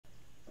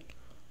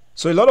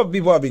So a lot of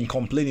people have been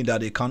complaining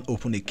that they can't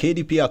open a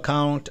KDP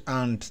account,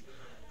 and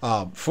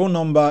phone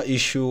number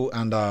issue,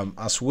 and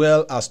as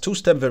well as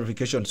two-step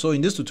verification. So in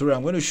this tutorial,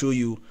 I'm going to show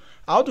you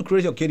how to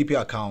create your KDP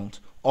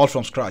account all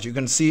from scratch. You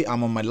can see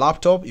I'm on my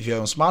laptop. If you're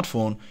on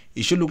smartphone,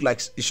 it should look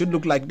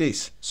like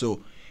this.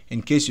 So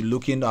in case you're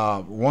looking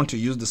want to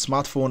use the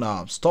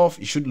smartphone stuff,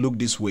 it should look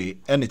this way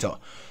anytime.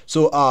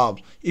 So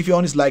if you're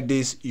on this like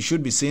this, you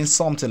should be seeing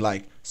something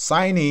like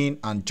sign in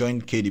and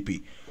join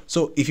KDP.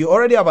 So if you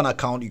already have an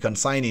account, you can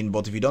sign in,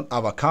 but if you don't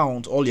have an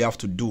account, all you have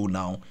to do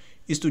now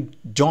is to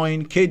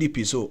join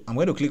KDP. So I'm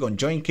going to click on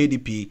join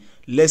KDP.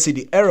 Let's see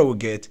the error we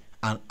get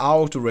and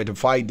how to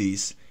rectify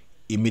this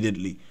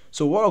immediately.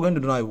 So what we're going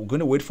to do now, we're going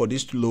to wait for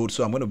this to load.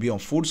 So I'm going to be on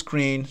full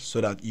screen so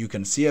that you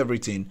can see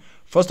everything.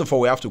 First of all,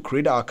 we have to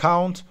create our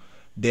account,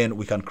 then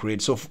we can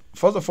create. So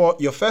first of all,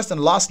 your first and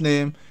last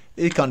name,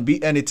 it can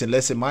be anything.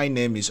 Let's say my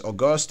name is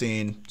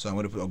Augustine, so I'm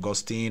going to put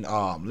Augustine.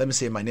 Let me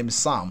say my name is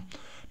Sam.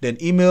 Then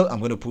email, I'm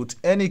going to put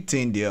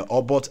anything there,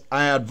 but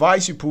I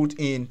advise you put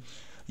in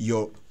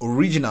your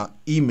original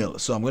email.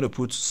 So I'm going to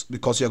put,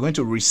 because you're going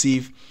to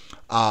receive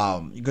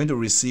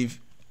OTP,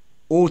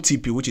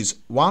 which is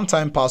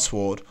one-time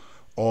password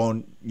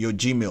on your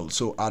Gmail.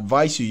 So I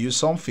advise you use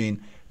something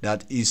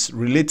that is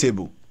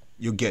relatable.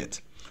 You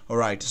get. All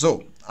right.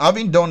 So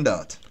having done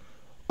that,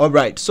 all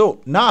right.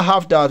 So now I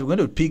have that. We're going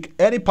to pick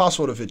any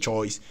password of your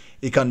choice.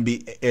 It can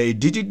be a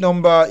digit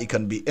number. It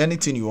can be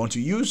anything you want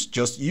to use.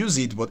 Just use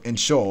it, but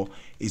ensure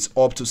it's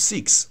up to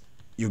 6.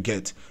 You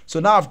get.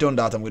 So now I've done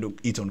that. I'm going to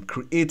hit on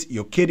create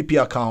your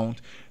KDP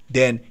account.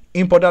 Then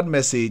import that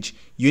message.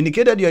 You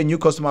indicated you're a new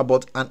customer,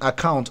 but an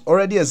account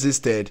already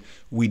existed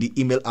with the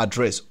email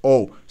address.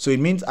 Oh, so it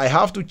means I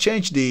have to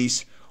change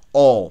this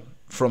all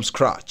from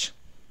scratch.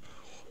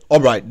 All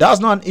right, that's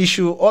not an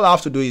issue. All I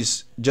have to do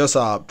is just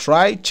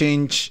try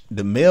change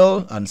the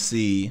mail and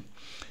see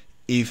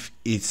if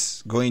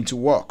it's going to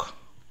work.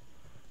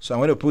 So I'm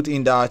going to put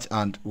in that,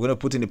 and we're going to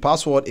put in the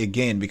password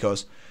again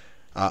because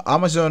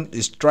Amazon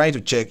is trying to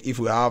check if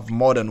we have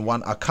more than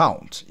one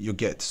account. You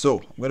get. So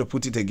I'm going to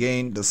put it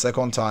again the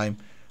second time,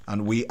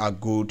 and we are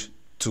good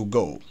to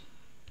go.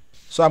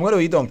 So I'm going to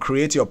hit on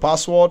create your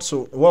password.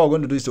 So what we're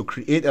going to do is to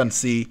create and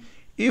see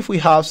if we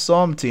have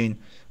something.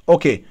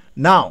 Okay,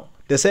 now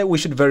they say we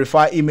should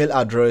verify email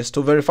address.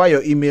 To verify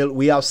your email,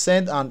 we have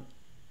sent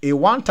a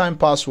one-time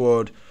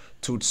password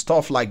to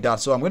stuff like that.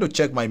 So I'm going to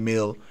check my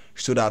mail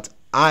so that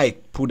I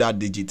put that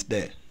digit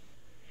there.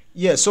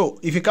 Yeah, so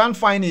if you can't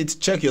find it,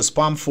 check your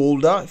spam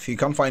folder. If you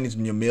can't find it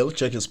in your mail,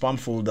 check your spam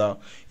folder.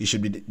 It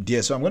should be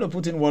there. So I'm going to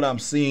put in what I'm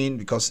seeing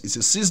because it's a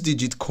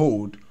 6-digit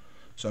code.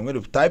 So I'm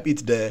going to type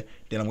it there.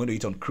 Then I'm going to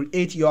hit on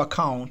create your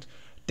account.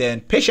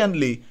 Then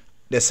patiently,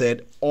 they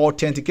said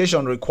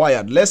authentication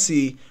required. Let's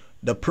see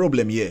the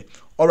problem here.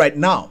 All right,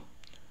 now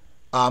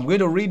I'm going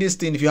to read this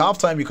thing. If you have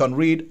time, you can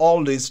read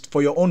all this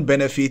for your own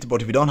benefit.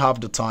 But if you don't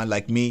have the time,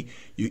 like me,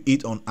 you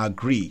hit on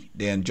agree.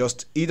 Then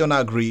just hit on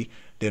agree.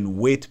 Then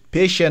wait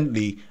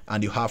patiently,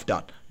 and you have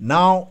that.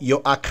 Now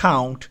your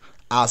account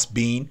has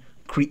been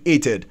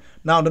created.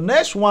 Now the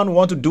next one we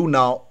want to do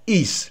now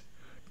is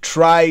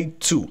try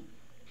to.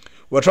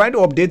 We're trying to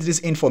update this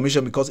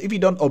information because if you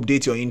don't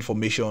update your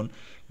information,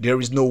 there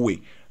is no way.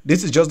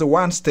 This is just the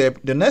one step.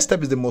 The next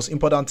step is the most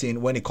important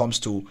thing when it comes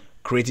to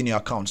creating your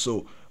account.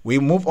 So we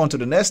move on to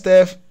the next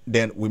step,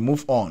 then we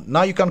move on.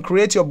 Now you can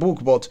create your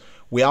book, but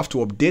we have to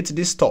update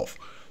this stuff.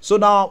 So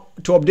now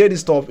to update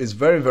this stuff is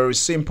very, very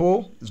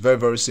simple. It's very,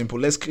 very simple.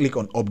 Let's click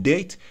on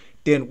update.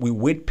 Then we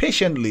wait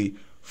patiently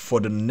for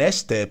the next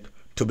step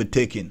to be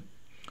taken.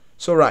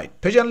 So right,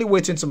 patiently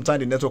waiting, sometimes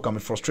the network can be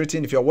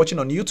frustrating. If you're watching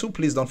on YouTube,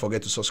 please don't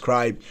forget to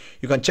subscribe.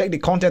 You can check the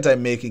content I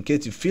make in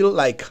case you feel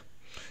like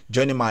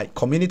joining my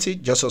community.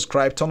 Just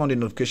subscribe, turn on the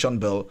notification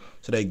bell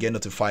so that you get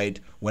notified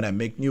when I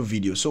make new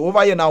videos. So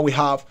over here now we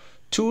have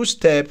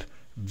two-step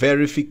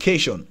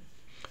verification.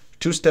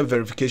 Two-step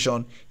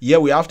verification.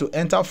 Here we have to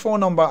enter phone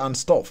number and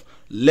stuff.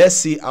 Let's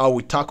see how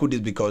we tackle this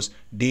because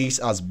this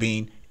has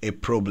been a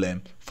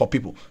problem for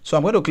people. So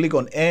I'm going to click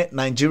on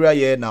Nigeria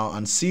here now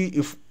and see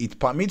if it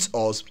permits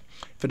us.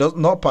 If it does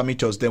not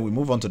permit us, then we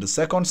move on to the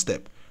second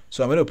step.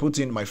 So I'm going to put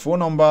in my phone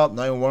number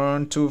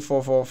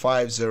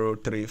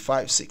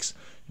 912445036.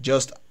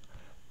 Just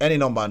any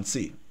number and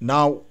see.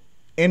 Now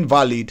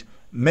invalid,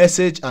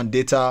 message and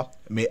data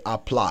may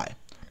apply.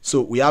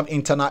 So we have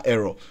internal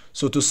error.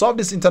 So to solve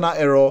this internal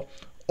error,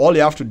 all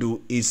you have to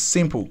do is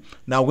simple.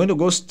 Now we're going to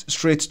go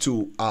straight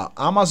to our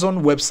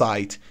Amazon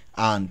website,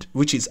 and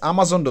which is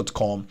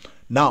amazon.com.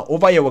 Now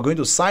over here we're going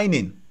to sign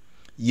in.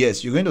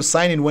 Yes, you're going to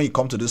sign in when you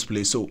come to this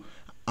place. So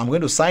I'm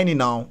going to sign in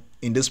now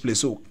in this place.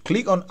 So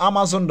click on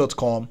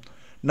amazon.com.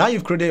 Now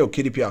you've created your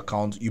KDP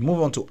account. You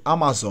move on to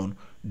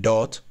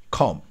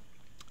amazon.com.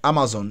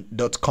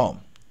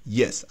 Amazon.com.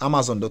 Yes,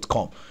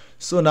 amazon.com.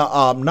 So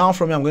now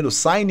from here I'm going to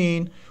sign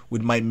in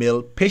with my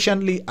mail.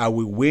 Patiently I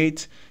will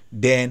wait.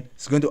 Then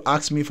it's going to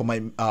ask me for my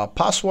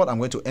password. I'm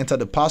going to enter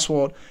the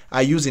password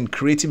I use in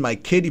creating my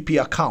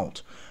KDP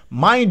account.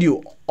 Mind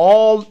you,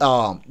 all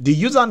the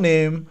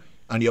username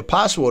and your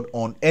password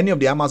on any of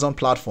the Amazon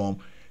platform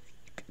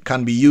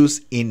can be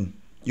used in,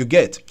 you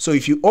get. So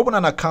if you open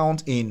an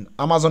account in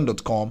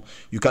Amazon.com,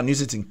 you can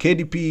use it in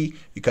KDP,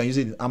 you can use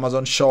it in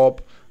Amazon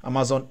Shop,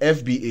 Amazon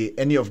FBA,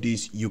 any of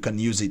these, you can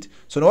use it.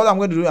 So now what I'm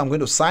going to do, I'm going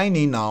to sign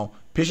in now.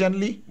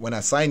 Patiently, when I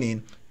sign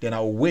in, then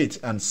I'll wait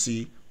and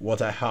see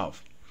what I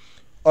have.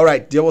 All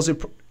right, there was a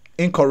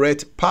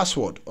incorrect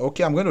password.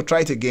 Okay, I'm going to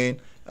try it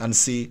again and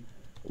see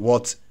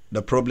what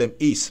the problem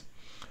is.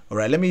 All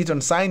right, let me hit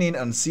on sign in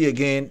and see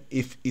again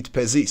if it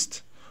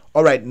persists.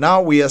 All right,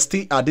 now we are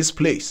still at this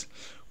place.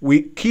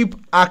 We keep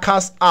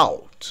hackers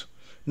out.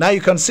 Now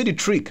you can see the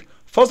trick.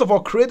 First of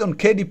all, create on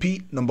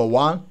KDP, number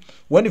one.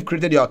 When you've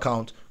created your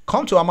account,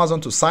 come to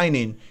Amazon to sign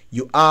in.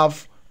 You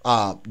have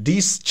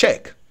this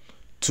check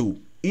to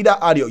either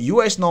add your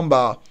US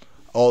number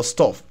or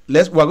stuff.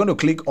 We're going to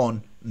click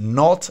on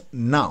not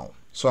now.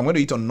 So I'm going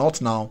to hit on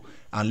not now,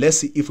 and let's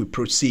see if we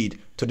proceed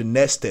to the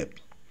next step.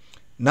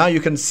 Now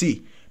you can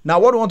see. Now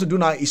what we want to do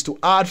now is to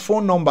add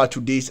phone number to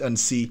this and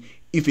see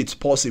if it's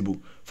possible.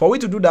 For we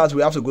to do that,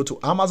 we have to go to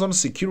Amazon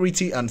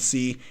security and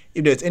see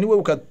if there's any way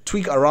we can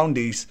tweak around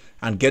this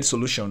and get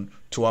solution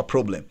to our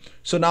problem.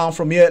 So now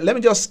from here, let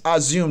me just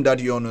assume that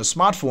you're on a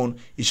smartphone.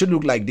 It should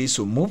look like this.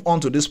 So move on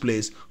to this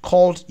place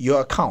called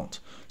your account.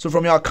 So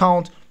from your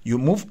account, you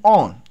move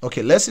on.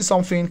 Okay, let's see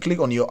something. Click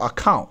on your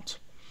account.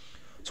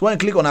 So when you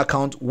click on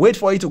account, wait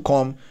for it to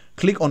come.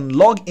 Click on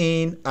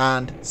login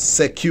and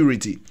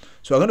security.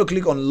 So we're going to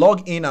click on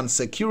login and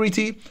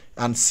security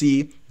and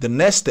see the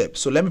next step.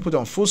 So let me put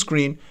on full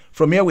screen.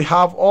 From here, we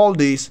have all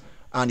this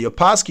and your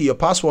passkey, your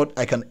password.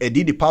 I can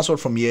edit the password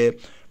from here.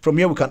 From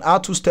here, we can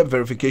add two-step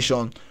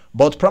verification.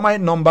 But primary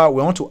number,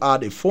 we want to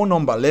add a phone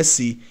number. Let's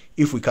see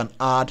if we can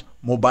add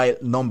mobile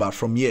number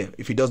from here.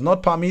 If it does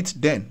not permit,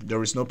 then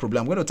there is no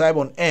problem. I'm going to type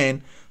on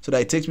N so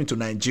that it takes me to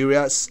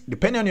Nigeria,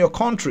 depending on your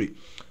country.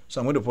 So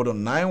I'm going to put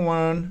on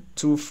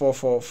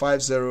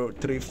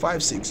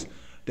 91244503556.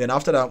 Then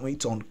after that, we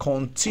hit on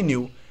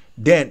continue.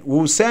 Then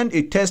we'll send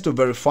a test to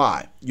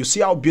verify. You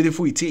see how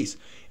beautiful it is.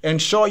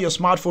 Ensure your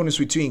smartphone is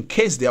with you in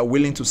case they are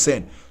willing to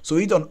send. So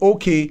hit on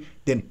OK,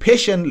 then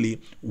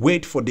patiently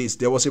wait for this.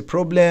 There was a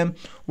problem.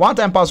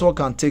 One-time password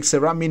can take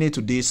several minutes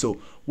to do so.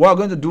 What I'm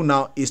going to do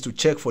now is to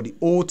check for the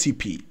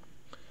OTP.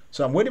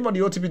 So I'm waiting for the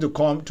OTP to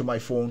come to my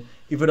phone.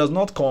 If it does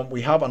not come,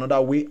 we have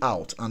another way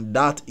out, and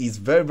that is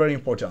very, very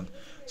important.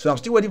 So I'm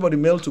still waiting for the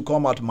mail to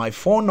come at my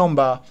phone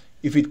number.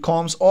 If it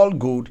comes, all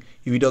good.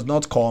 If it does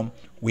not come,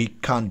 we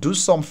can do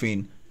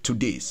something to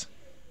this.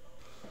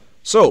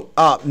 So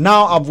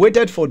now I've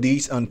waited for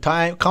this and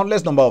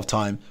countless number of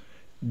time.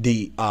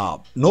 The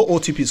no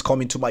OTP is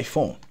coming to my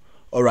phone.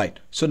 All right.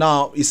 So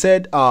now it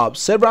said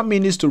several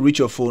minutes to reach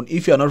your phone.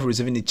 If you are not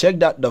receiving it, check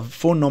that the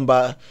phone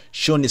number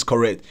shown is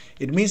correct.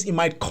 It means it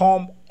might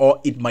come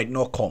or it might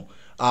not come.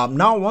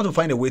 Now we want to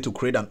find a way to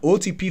create an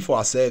OTP for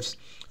ourselves.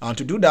 And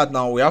to do that,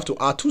 now we have to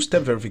add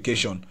two-step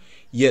verification.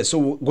 Yes, so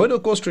we're going to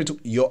go straight to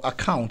your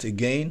account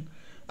again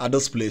at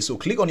this place. So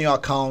click on your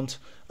account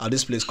at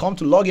this place. Come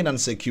to login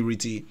and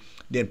security.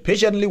 Then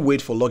patiently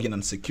wait for login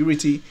and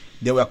security.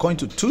 Then we are going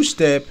to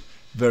two-step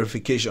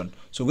verification.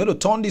 So we're going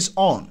to turn this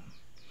on.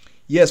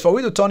 Yes, for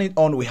we to turn it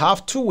on, we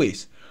have two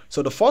ways.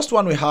 So the first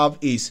one we have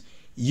is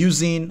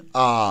using,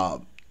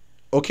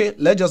 okay,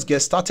 let's just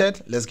get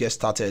started. Let's get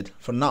started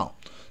for now.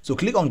 So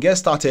click on get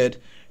started.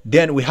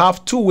 Then we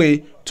have two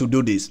ways to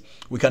do this.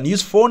 We can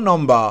use phone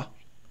number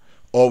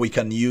or we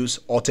can use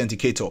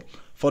Authenticator.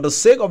 For the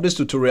sake of this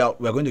tutorial,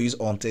 we're going to use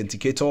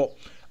Authenticator.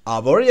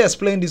 I've already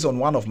explained this on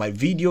one of my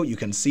videos. You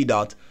can see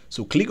that.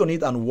 So click on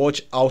it and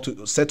watch how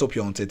to set up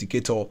your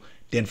Authenticator.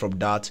 Then from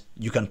that,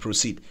 you can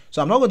proceed.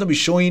 So I'm not going to be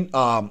showing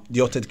the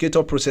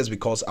Authenticator process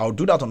because I'll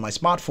do that on my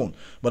smartphone.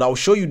 But I'll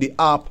show you the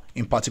app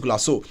in particular.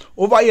 So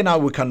over here now,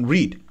 we can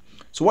read.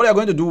 So what you're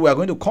going to do, we're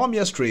going to come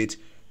here straight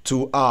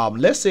to,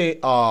 let's say,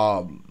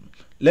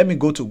 let me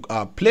go to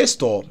Play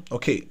Store.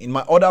 Okay, in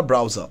my other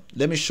browser,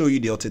 let me show you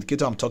the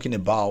Authenticator I'm talking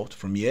about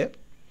from here.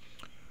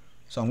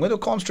 So I'm going to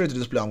come straight to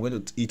this place. I'm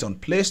going to hit on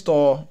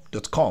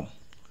playstore.com.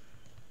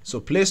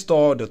 So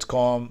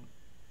playstore.com.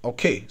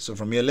 Okay, so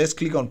from here, let's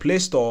click on Play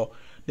Store.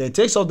 Then it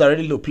takes us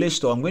directly to Play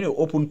Store. I'm going to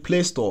open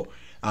Play Store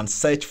and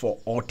search for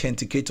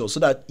Authenticator so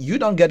that you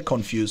don't get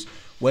confused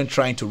when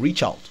trying to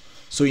reach out.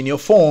 So in your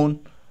phone,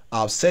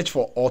 I'll search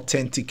for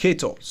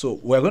Authenticator. So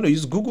we're going to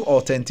use Google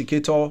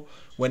Authenticator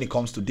when it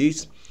comes to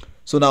this.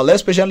 So now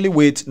let's patiently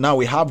wait. Now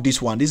we have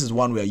this one. This is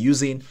one we are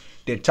using.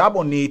 Then tap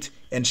on it.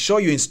 Ensure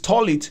you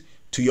install it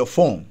to your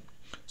phone.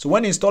 So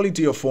when you install it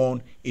to your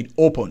phone, it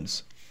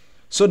opens.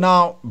 So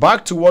now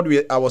back to what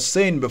I was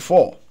saying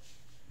before.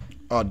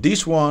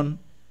 This one,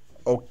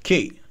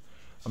 okay.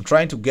 I'm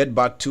trying to get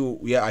back to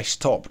where I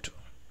stopped.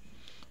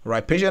 All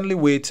right, patiently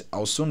wait.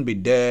 I'll soon be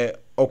there.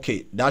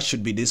 Okay, that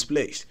should be this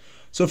place.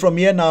 So from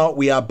here now,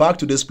 we are back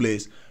to this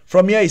place.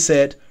 From here, it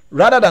said,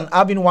 rather than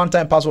having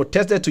one-time password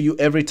tested to you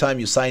every time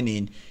you sign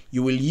in,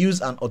 you will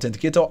use an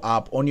Authenticator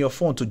app on your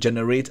phone to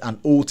generate an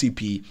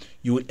OTP.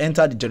 You will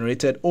enter the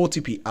generated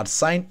OTP and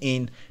sign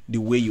in the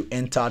way you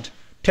entered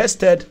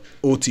tested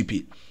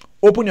OTP.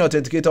 Open your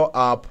Authenticator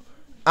app,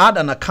 add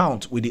an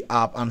account with the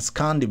app and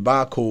scan the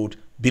barcode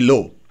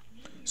below.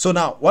 So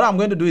now what I'm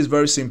going to do is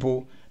very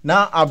simple.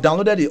 Now I've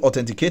downloaded the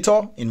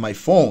Authenticator in my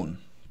phone.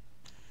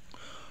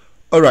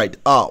 All right,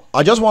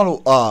 I just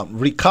want to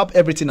recap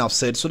everything I've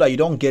said so that you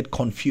don't get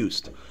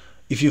confused.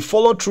 If you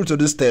follow through to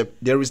this step,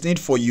 there is need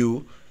for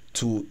you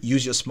to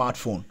use your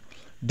smartphone.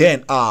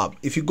 Then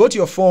if you go to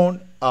your phone,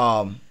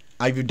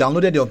 if you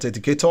downloaded the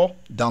Authenticator,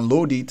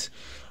 download it.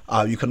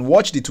 You can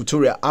watch the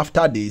tutorial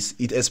after this.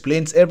 It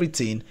explains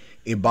everything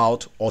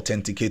about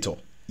Authenticator.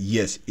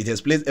 Yes, it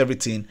explains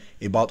everything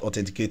about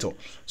Authenticator.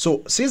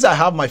 So since I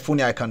have my phone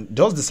here, I can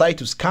just decide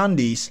to scan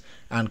this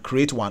and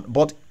create one.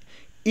 But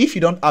if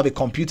you don't have a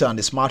computer and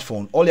a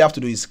smartphone, all you have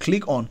to do is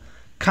click on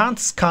can't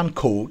scan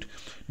code.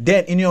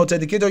 Then in your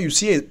Authenticator, you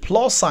see a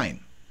plus sign.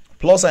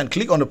 Plus sign,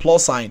 click on the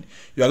plus sign.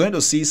 You are going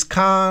to see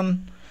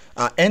scan,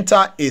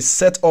 enter a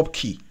setup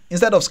key.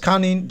 Instead of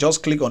scanning,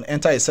 just click on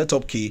enter a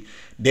setup key.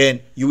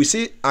 Then you will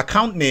see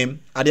account name.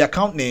 At the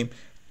account name,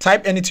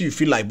 type anything you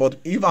feel like. But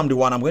if I'm the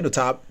one, I'm going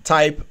to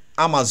type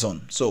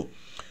Amazon. So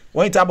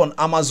when you tap on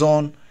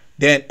Amazon,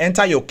 then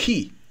enter your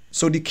key.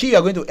 So the key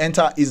you're going to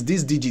enter is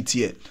this digit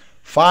here.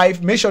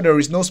 5. Make sure there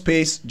is no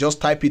space.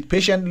 Just type it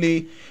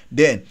patiently.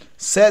 Then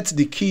set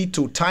the key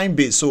to time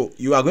based. So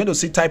you are going to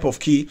see type of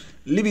key.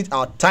 Leave it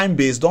at time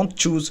based. Don't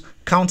choose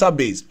counter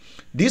based.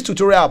 This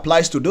tutorial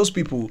applies to those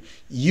people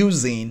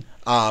using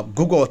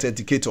Google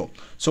Authenticator.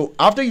 So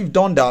after you've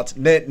done that,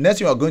 the next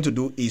thing you are going to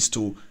do is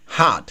to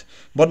add.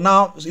 But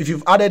now if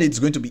you've added it, it's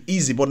going to be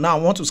easy. But now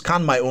I want to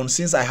scan my own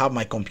since I have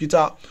my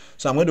computer.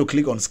 So I'm going to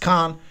click on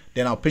scan.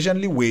 Then I'll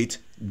patiently wait.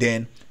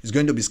 Then it's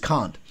going to be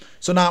scanned.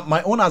 So now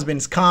my own has been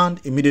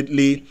scanned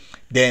immediately.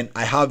 Then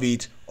I have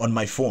it on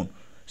my phone.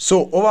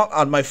 So over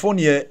at my phone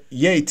here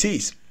it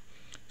is.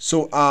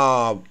 So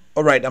all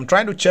right, I'm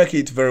trying to check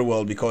it very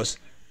well because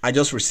I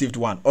just received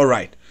one. All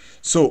right,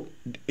 so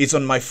it's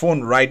on my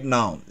phone right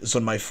now. It's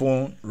on my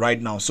phone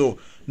right now. So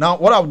now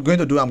what I'm going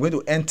to do, I'm going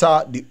to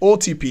enter the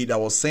OTP that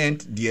was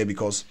sent there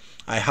because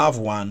I have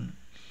one.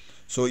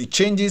 So it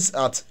changes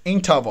at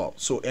interval.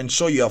 So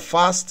ensure you are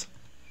fast.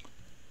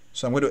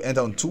 So I'm going to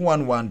enter on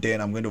 211,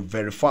 then I'm going to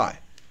verify.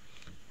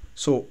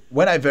 So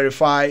when I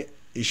verify,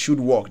 it should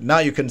work. Now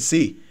you can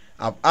see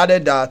I've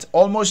added that,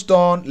 almost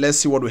done. Let's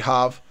see what we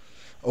have.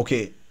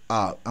 Okay,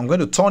 I'm going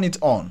to turn it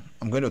on.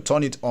 I'm going to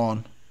turn it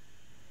on.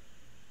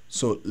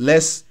 So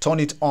let's turn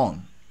it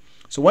on.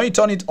 So when you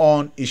turn it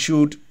on, it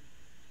should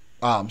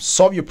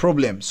solve your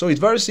problem. So it's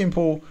very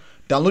simple.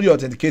 Download your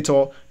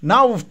Authenticator.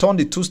 Now we've turned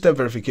the two-step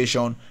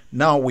verification.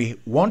 Now we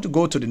want to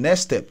go to the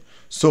next step.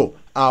 So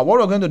what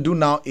we're going to do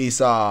now is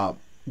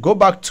go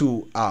back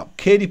to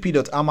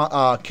kdp.com.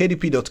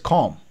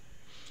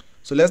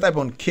 So let's type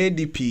on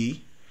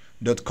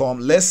kdp.com.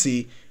 Let's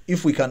see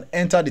if we can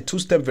enter the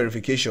two-step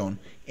verification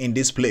in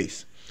this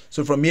place.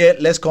 So from here,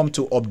 let's come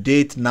to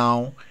update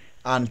now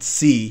and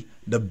see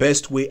the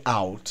best way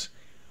out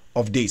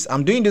of this.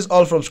 I'm doing this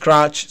all from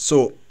scratch,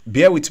 so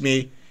bear with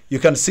me. You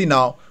can see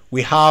now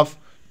we have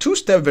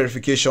two-step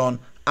verification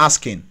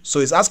asking. So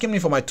it's asking me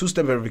for my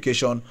two-step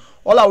verification.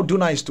 All I would do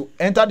now is to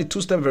enter the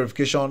two-step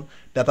verification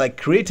that I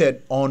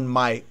created on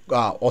my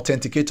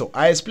Authenticator.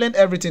 I explained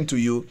everything to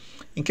you.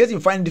 In case you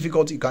find it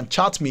difficult, you can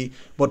chat me,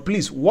 but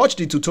please watch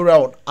the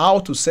tutorial on how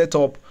to set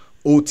up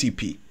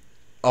OTP.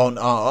 On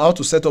how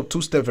to set up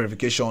two-step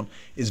verification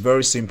is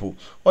very simple.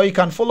 Or you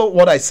can follow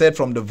what I said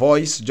from the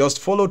voice, just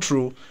follow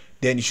through,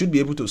 then you should be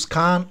able to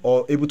scan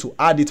or able to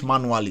add it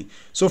manually.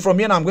 So from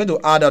here, I'm going to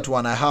add that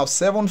one. I have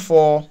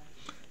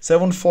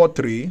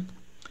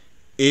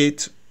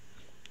 74388.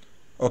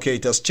 Okay,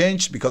 it has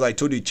changed because I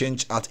told you it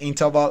changed at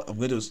interval. I'm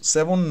going to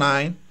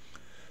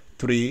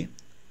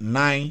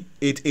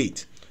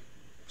 7939988.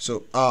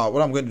 So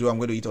what I'm going to do, I'm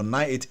going to hit on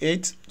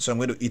 988. So I'm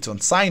going to hit on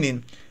sign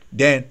in.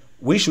 Then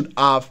we should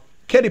have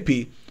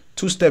KDP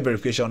two-step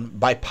verification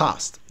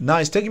bypassed. Now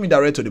it's taking me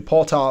direct to the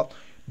portal.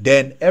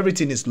 Then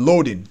everything is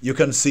loading. You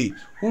can see,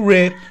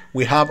 hooray,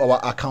 we have our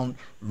account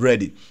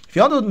ready. If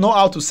you want to know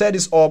how to set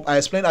this up, I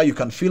explained how you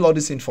can fill all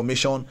this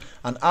information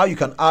and how you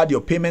can add your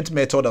payment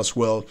method as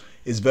well.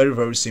 It's very,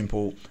 very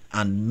simple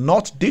and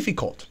not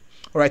difficult.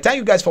 All right, thank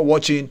you guys for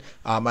watching.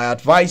 I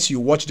advise you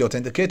watch the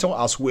Authenticator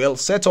as well.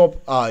 Set up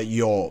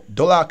your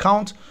dollar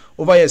account.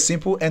 Over here,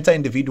 simple. Enter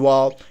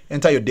individual,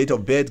 enter your date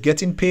of birth,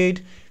 getting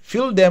paid.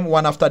 Fill them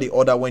one after the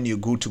other when you're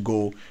good to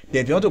go.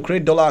 Then if you want to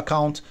create dollar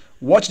account,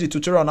 watch the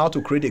tutorial on how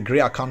to create a gray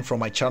account from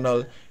my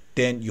channel.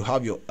 Then you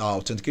have your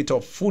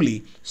Authenticator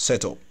fully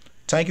set up.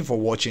 Thank you for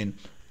watching.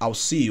 I'll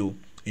see you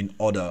in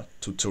other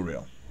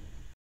tutorial.